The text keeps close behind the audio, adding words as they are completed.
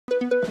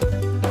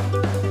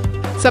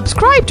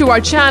Subscribe to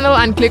our channel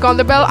and click on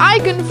the bell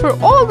icon for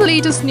all the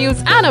latest news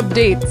and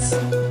updates.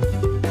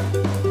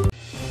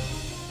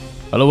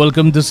 Hello,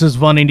 welcome. This is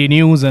Oneindia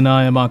News and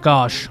I am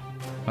Akash.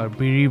 Her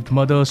bereaved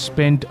mother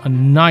spent a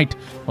night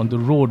on the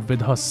road with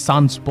her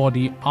son's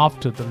body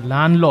after the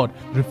landlord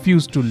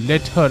refused to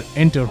let her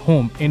enter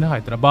home in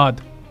Hyderabad.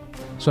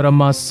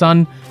 Swaramma's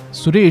son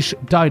Suresh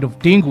died of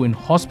dengue in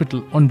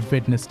hospital on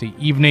Wednesday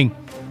evening.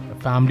 The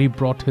family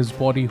brought his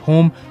body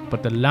home,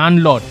 but the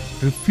landlord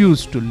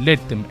refused to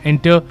let them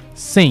enter,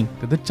 saying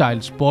that the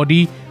child's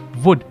body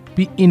would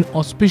be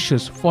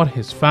inauspicious for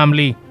his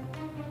family.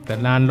 The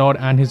landlord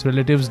and his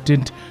relatives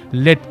didn't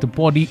let the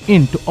body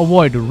in to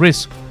avoid the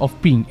risk of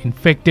being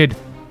infected.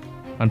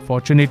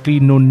 Unfortunately,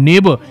 no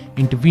neighbor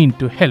intervened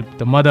to help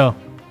the mother.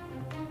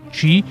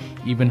 She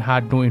even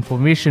had no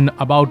information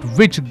about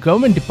which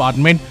government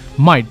department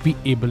might be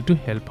able to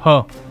help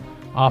her.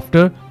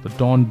 After the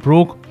dawn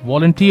broke,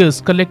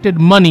 volunteers collected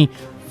money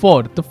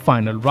for the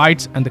final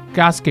rites and the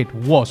casket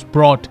was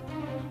brought.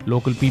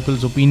 Local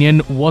people's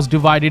opinion was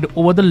divided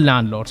over the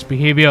landlord's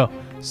behavior.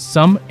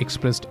 Some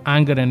expressed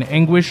anger and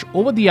anguish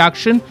over the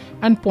action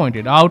and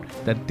pointed out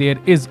that there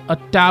is a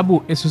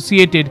taboo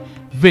associated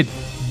with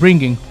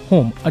bringing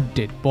home a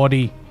dead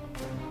body.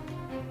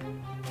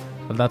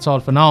 Well, that's all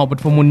for now, but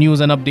for more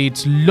news and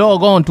updates,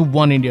 log on to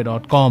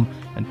oneindia.com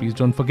and please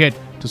don't forget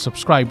to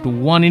subscribe to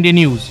Oneindia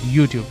News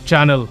YouTube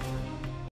channel.